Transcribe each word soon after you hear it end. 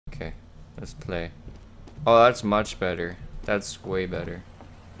Okay, let's play. Oh, that's much better. That's way better.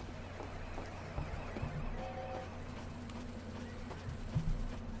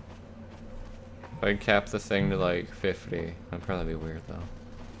 If I cap the thing to like 50, that'd probably be weird though.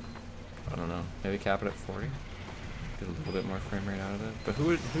 I don't know. Maybe cap it at 40? Get a little bit more frame rate out of it. But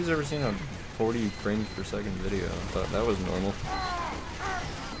who's ever seen a 40 frames per second video? I thought that was normal.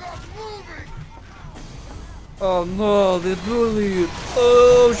 Oh no, they bullied!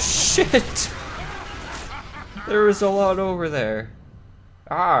 Oh shit! There was a lot over there.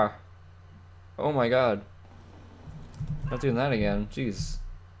 Ah! Oh my god. Not doing that again. Jeez.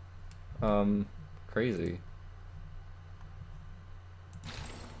 Crazy.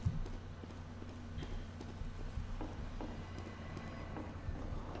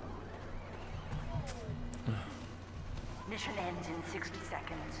 Mission ends in 60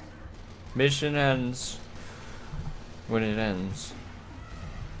 seconds. Mission ends when it ends.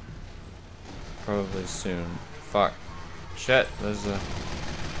 Probably soon. Fuck. Shit, there's a...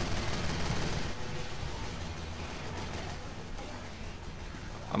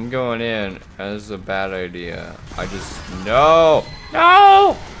 I'm going in. That's a bad idea. I just... No!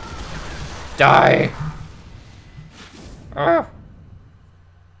 No! Die! Ah!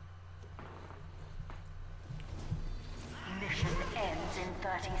 Mission ends in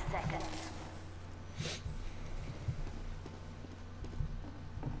 30 seconds.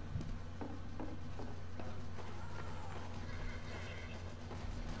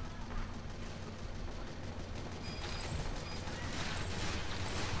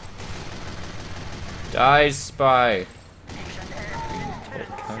 Die, spy! Mission ends in 10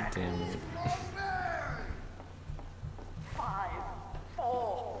 God damn seconds. it. 5,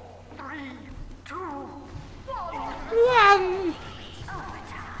 4, 3, 2, 1. One!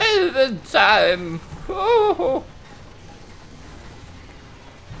 Overtime! Oh!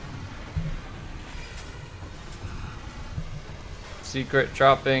 Secret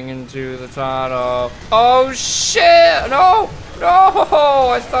dropping into the tunnel. Oh shit! No! No!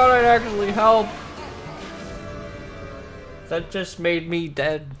 I thought I'd actually help. That just made me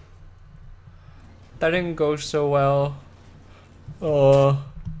dead. That didn't go so well. Oh.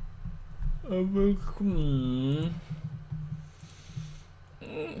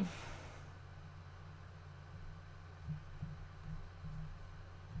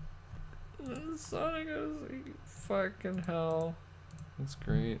 Sonic is fucking hell. That's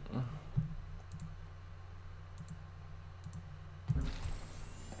great.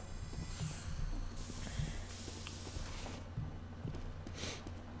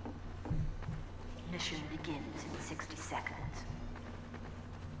 Mission begins in 60 seconds.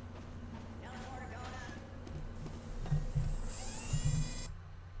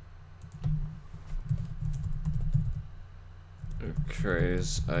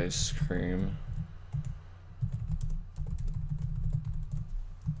 Craze ice cream.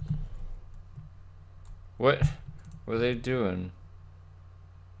 What are they doing?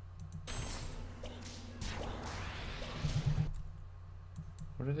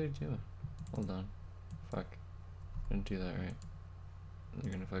 What are they doing? Hold on. Fuck. Didn't do that right.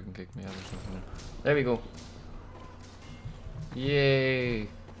 You're gonna fucking kick me out or something. There we go. Yay!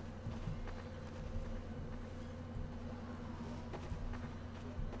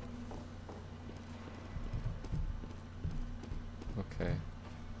 Okay.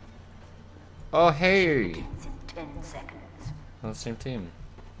 Oh, hey! Begins in 10 seconds. Oh, the same team.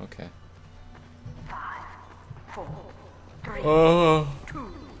 Okay. 5, 4, 3, Oh. 2,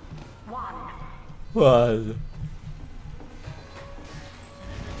 1. What?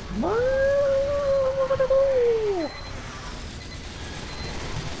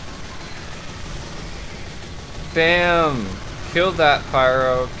 Bam! Killed that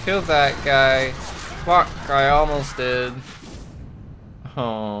pyro. Killed that guy. Fuck, I almost did.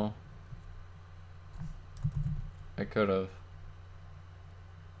 Oh. I could've.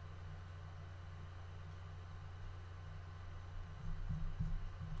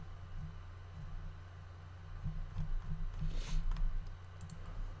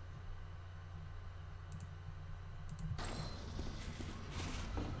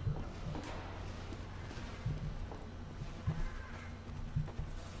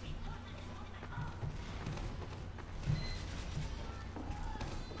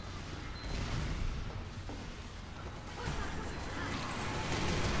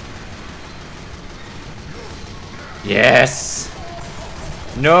 Yes!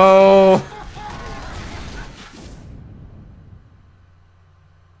 No!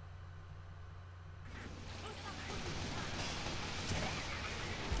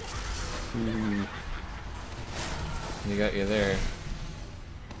 Ooh. They got you there.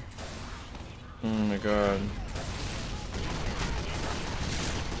 Oh my god.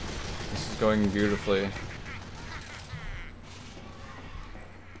 This is going beautifully.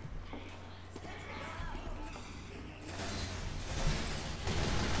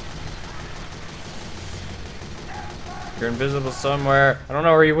 You're invisible somewhere. I don't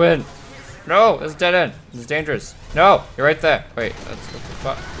know where you went. No, it's dead end. It's dangerous. No, you're right there. Wait, that's what the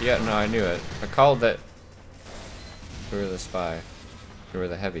fuck. Yeah, no, I knew it. I called it. You were the spy. You were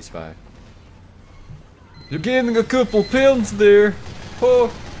the heavy spy. You're gaining a couple pounds there.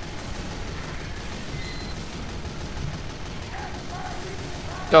 Oh.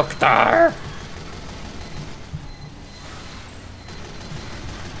 Doctor.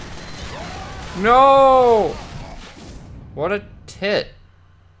 No. What a tit.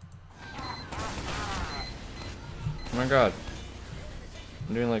 Oh my god.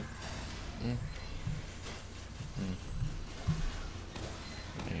 I'm doing like... 8,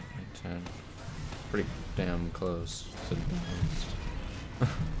 9, 10. Pretty damn close to balanced.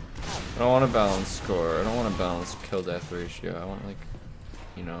 I don't want a balanced score. I don't want a balanced kill-death ratio. I want, like,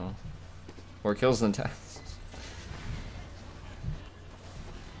 you know, more kills than deaths.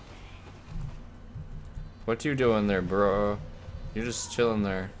 What you doing there, bro? You're just chilling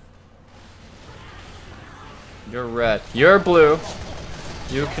there. You're red. You're blue.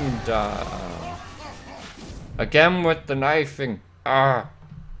 You can die. Again with the knifing. Ah.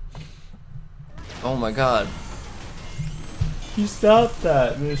 Oh my god. You stopped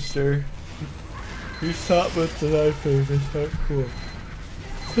that, mister. You stopped with the knifing. That's not cool.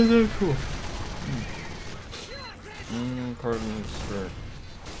 That's not cool. Pardon for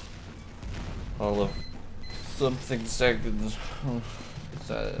all of something seconds.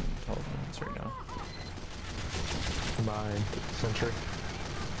 It's at 12 minutes right now. Combined century.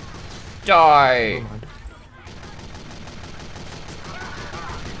 Die!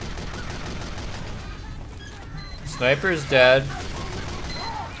 Sniper's dead.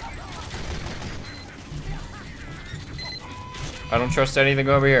 I don't trust anything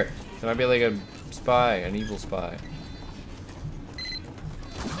over here. There might be like a spy, an evil spy.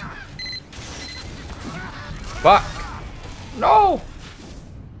 Fuck! No!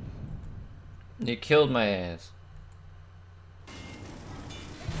 You killed my ass.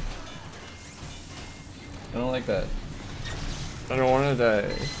 I don't like that. I don't want to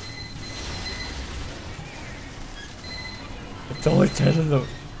die. It's only 10 of them.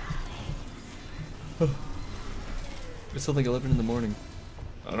 It's still like 11 in the morning.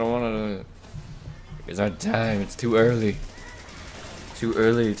 I don't want to. It's our time. It's too early. Too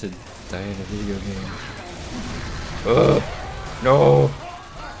early to die in a video game. Oh no!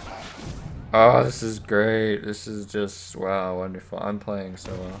 Oh, this is great. This is just wow, wonderful. I'm playing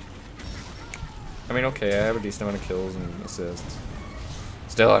so well. I mean, okay, I have a decent amount of kills and assists.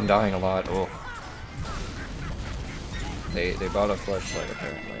 Still, I'm dying a lot. Oh. They bought a flashlight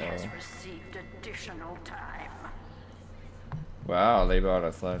apparently. Received additional time. Wow, they bought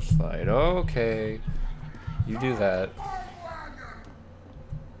a flashlight. Okay. You do that.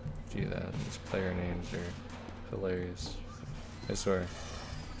 Do that. These player names are hilarious. I swear.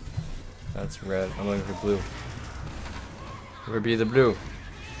 That's red. I'm looking for blue. Where be the blue?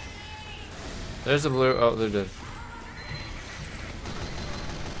 There's a blue. Oh, they're dead.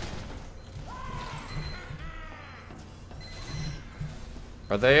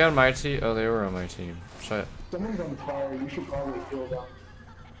 Are they on my team? Oh, they were on my team. Shit. Someone's on fire. You should probably kill them.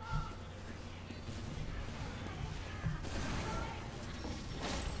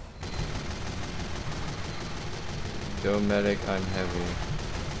 Go medic, I'm heavy.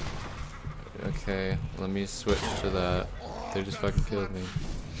 Okay, let me switch to that. They just fucking killed me.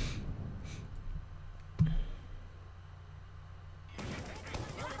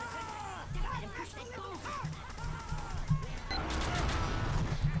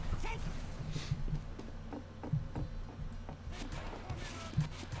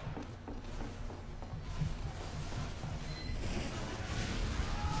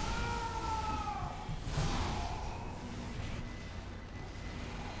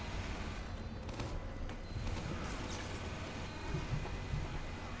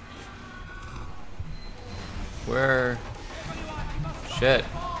 Where? Shit.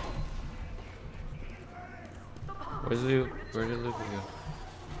 Where's Luke? Where did Luke go?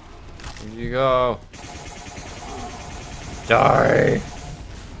 Where'd you go? Die!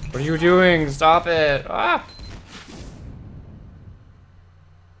 What are you doing? Stop it! Ah!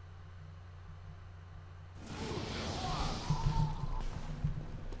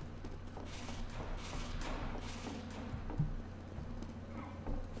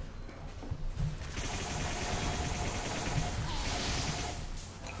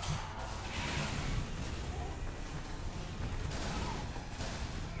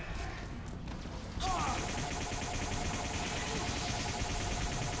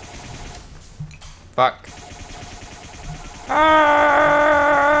 Fuck. Ah!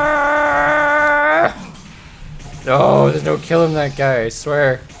 No, there's no killing that guy, I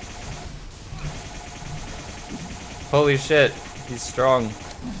swear. Holy shit, he's strong.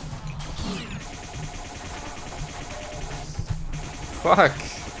 Fuck.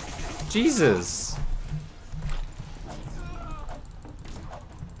 Jesus.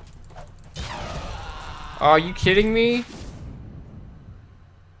 Oh, are you kidding me?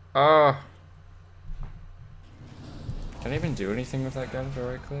 Oh. Can I even do anything with that gun if I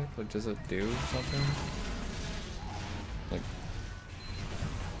right click? Like, does it do something? Like,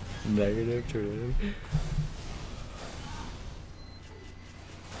 negative to it?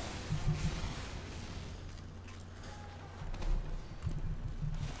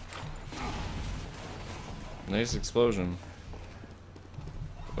 Nice explosion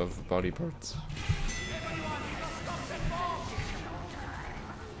of body parts.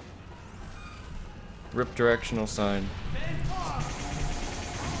 Rip directional sign.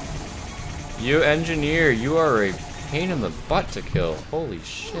 You engineer, you are a pain in the butt to kill. Holy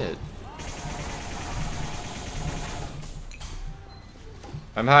shit.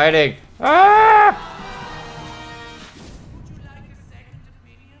 I'm hiding. Ah! Would you like a second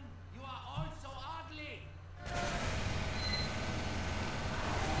opinion? You are all so ugly.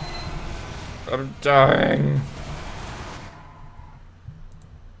 I'm dying.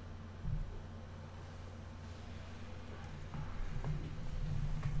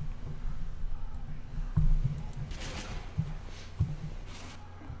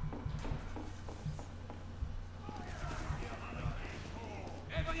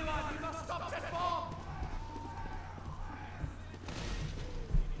 Everyone, we must stop that bomb.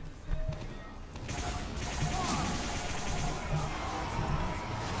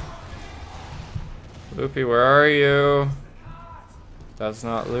 Loopy, where are you? That's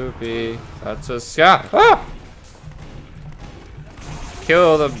not Loopy. That's a Scott. Ah!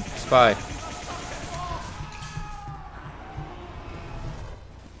 Kill the spy.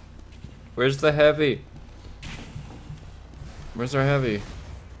 Where's the heavy? Where's our heavy?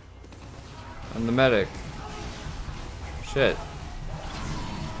 I'm the medic. Shit.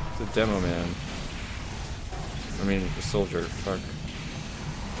 It's a demo man. I mean, the soldier. Fuck.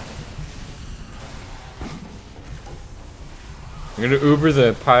 I'm gonna Uber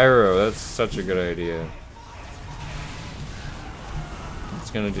the pyro. That's such a good idea. It's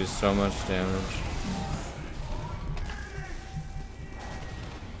gonna do so much damage.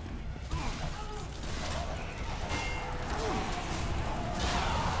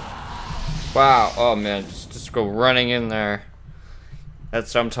 Wow. Oh man, just go running in there.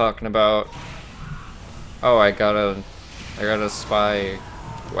 That's what I'm talking about. Oh, I got a spy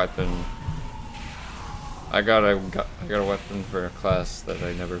weapon. I got a weapon for a class that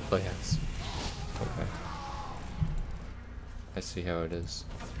I never play as. Okay. I see how it is.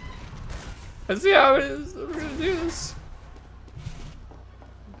 I see how it is. I'm gonna do this.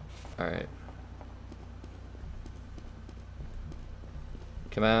 Alright.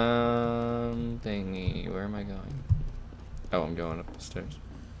 Come on, thingy. Where am I going? Oh, I'm going up the stairs.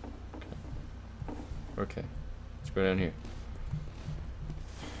 Okay. Okay. Let's go down here.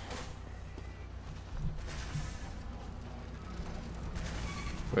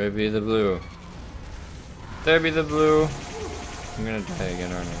 Where be the blue? There be the blue. I'm gonna die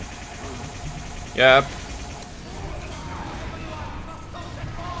again, aren't I? Yep.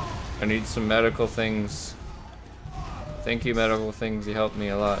 I need some medical things. Thank you, medical things. You helped me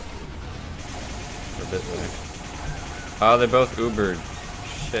a lot. For a bit there. Oh, they both Ubered.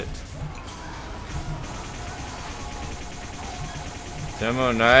 Shit.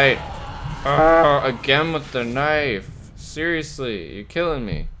 Demo knight. Oh, again with the knife. Seriously, you're killing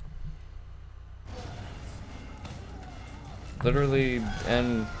me. Literally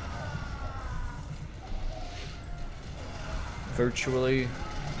and virtually.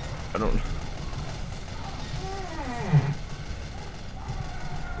 I don't know.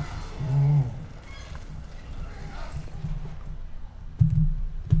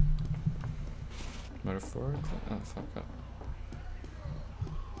 Metaphorically? Oh, fuck up.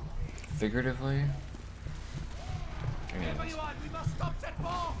 Figuratively? Anyways. Everyone, we must stop that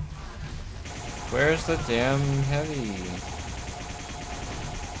bomb. Where's the damn heavy?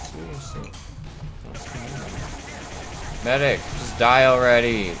 Seriously. Medic, just die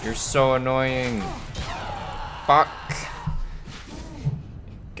already. You're so annoying. Fuck.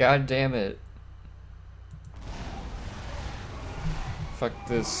 God damn it. Fuck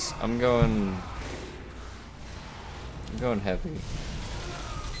this. I'm going heavy.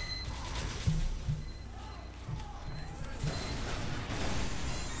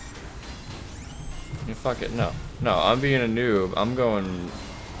 Fuck it, no. No, I'm being a noob. I'm going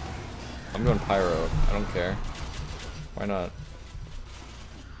pyro. I don't care. Why not?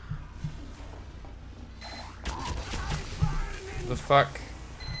 The fuck?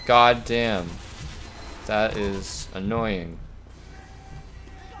 God damn. That is annoying.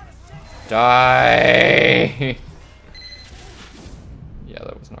 Die! Yeah,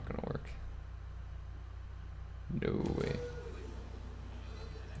 that was not gonna work. No way.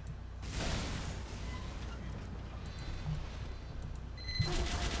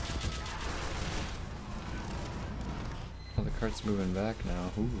 Oh, the cart's moving back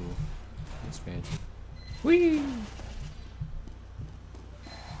now. Ooh. That's fancy. Whee!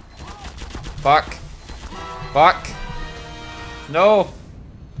 Fuck! Fuck! No!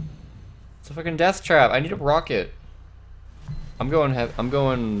 It's a fucking death trap. I need a rocket. I'm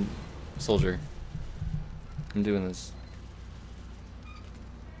going soldier. I'm doing this.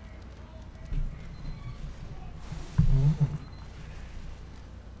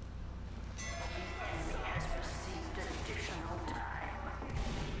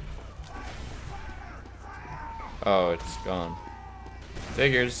 Oh, it's gone.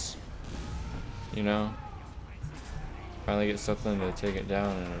 Figures. You know. Finally get something to take it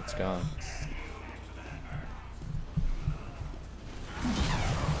down and it's gone.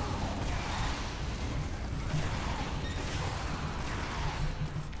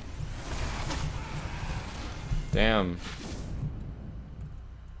 Damn.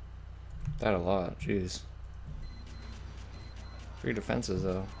 That a lot, jeez. 3 defenses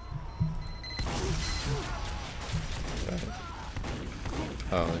though.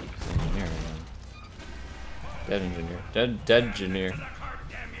 Oh, it's engineer again. Dead engineer. Dead engineer.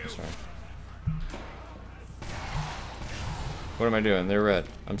 Sorry. What am I doing? They're red.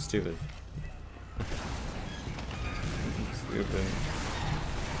 I'm stupid. Stupid.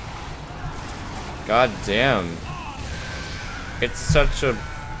 God damn. It's such a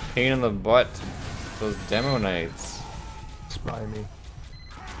pain in the butt. Those demo nights. Spy me.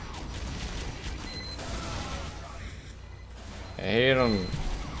 I hate them.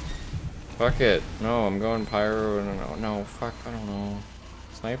 Fuck it. No, I'm going pyro. No, fuck. I don't know.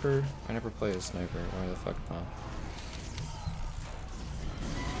 Sniper? I never play a sniper. Why the fuck not?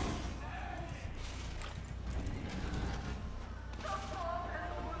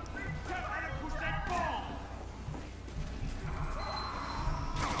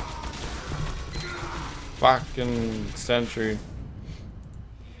 Fucking sentry.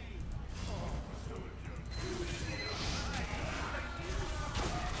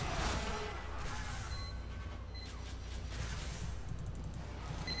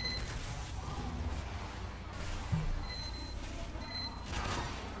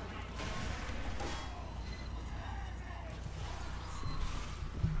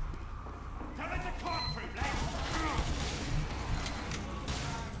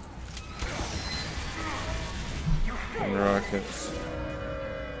 Rockets.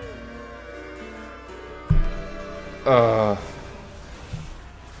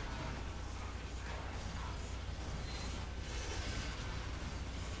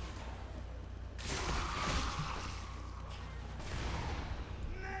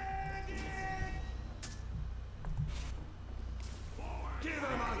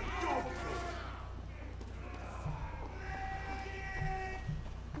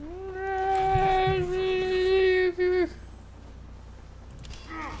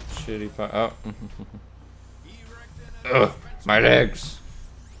 Shitty oh. Ugh, my legs.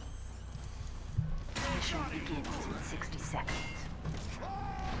 Mission begins in 60 seconds.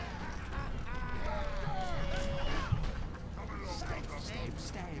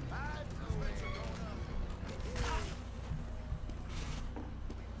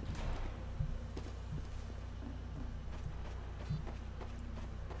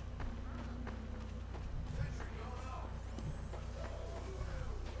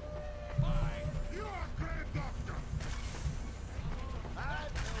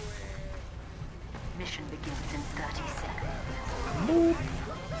 Mission begins in 30 seconds.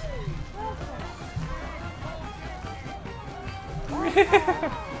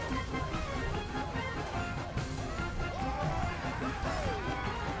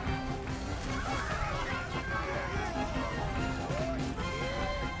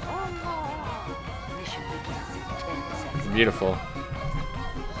 begins in 10 seconds. Beautiful.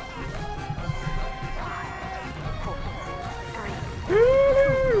 4, 3,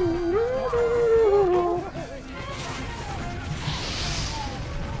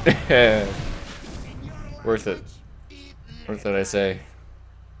 Worth it. Worth it, I say.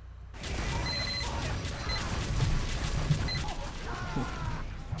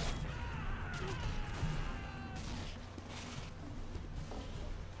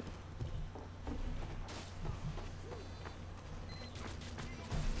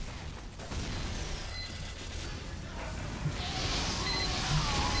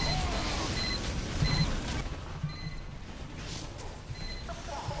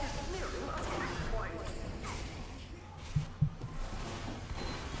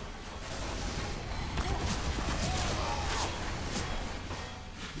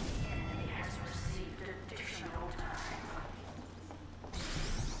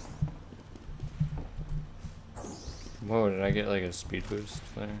 Whoa, did I get like a speed boost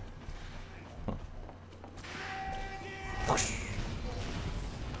there? Huh.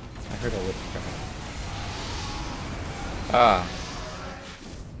 I heard a lip crack. Ah.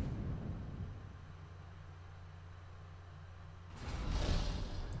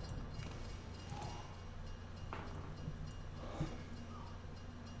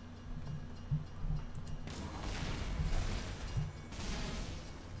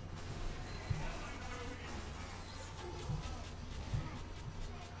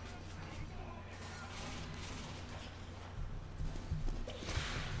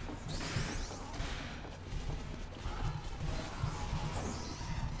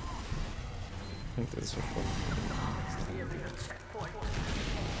 I think this is fun.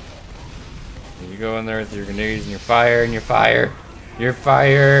 You go in there with your grenades and your fire and your fire. Your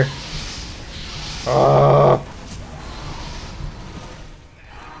fire. Oh.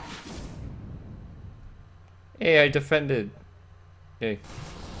 Hey, I defended. Hey.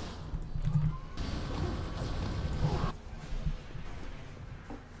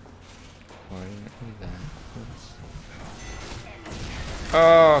 Why didn't I do that?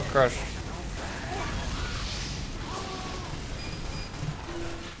 Oh, crush.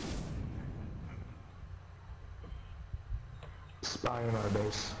 Spy on our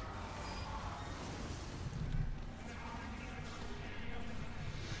base.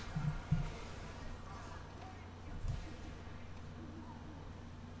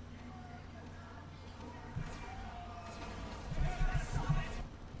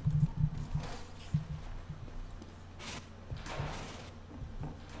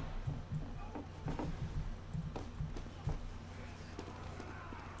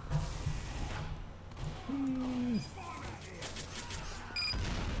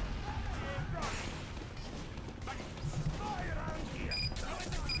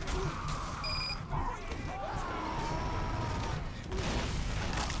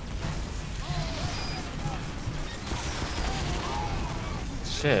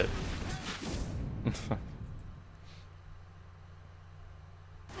 Shit.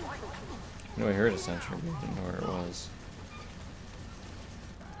 No, I heard a sentry, but I didn't know where it was.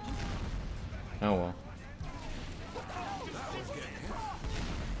 Oh well.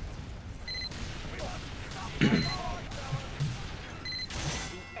 The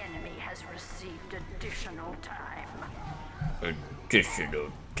enemy has received additional time.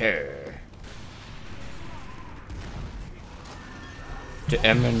 Additional terror. The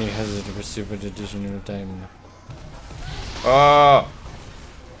enemy has received additional time. Oh!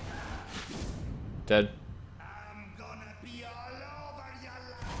 Dead. I'm gonna be all over your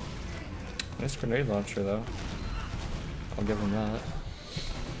Nice grenade launcher though. I'll give him that.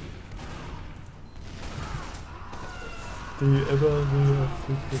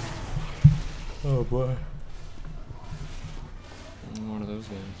 Oh boy. One of those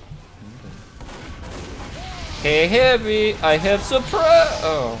guys. Okay. Hey heavy, I have surprise.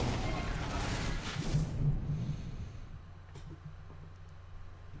 Oh.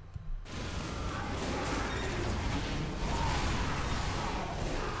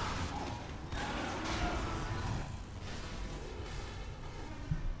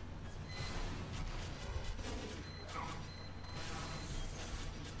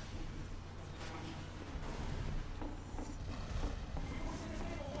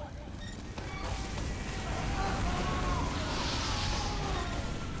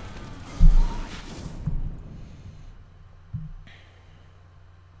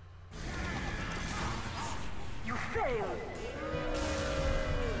 You failed.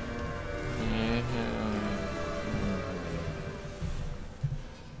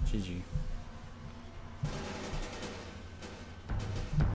 GG.